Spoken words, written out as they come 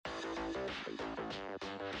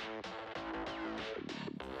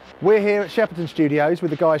We're here at Shepperton Studios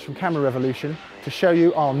with the guys from Camera Revolution to show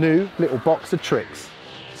you our new little box of tricks.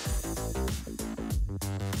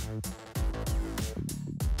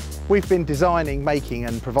 We've been designing, making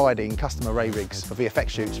and providing custom array rigs for VFX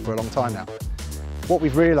shoots for a long time now. What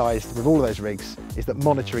we've realised with all of those rigs is that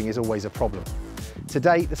monitoring is always a problem. To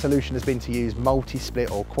date, the solution has been to use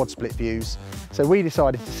multi-split or quad-split views, so we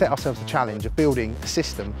decided to set ourselves the challenge of building a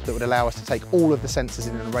system that would allow us to take all of the sensors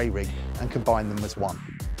in an array rig and combine them as one.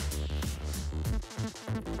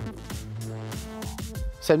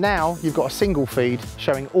 So now you've got a single feed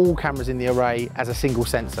showing all cameras in the array as a single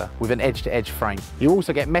sensor with an edge-to-edge frame. You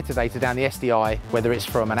also get metadata down the SDI, whether it's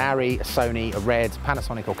from an Arri, a Sony, a Red,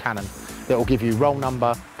 Panasonic or Canon, that will give you roll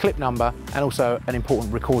number, clip number and also an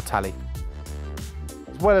important record tally.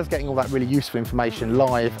 As well as getting all that really useful information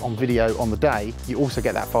live on video on the day, you also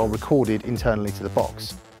get that file recorded internally to the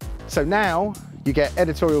box. So now you get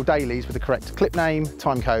editorial dailies with the correct clip name,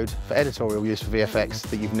 time code for editorial use for VFX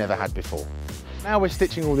that you've never had before. Now we're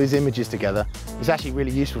stitching all these images together, it's actually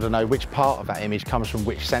really useful to know which part of that image comes from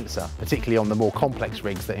which sensor, particularly on the more complex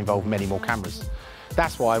rigs that involve many more cameras.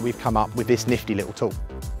 That's why we've come up with this nifty little tool.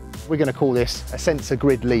 We're going to call this a sensor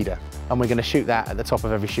grid leader, and we're going to shoot that at the top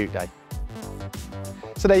of every shoot day.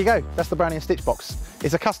 So there you go, that's the Brownian Stitchbox.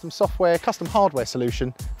 It's a custom software, custom hardware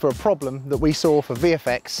solution for a problem that we saw for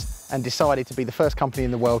VFX and decided to be the first company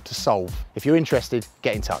in the world to solve. If you're interested,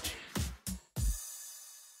 get in touch.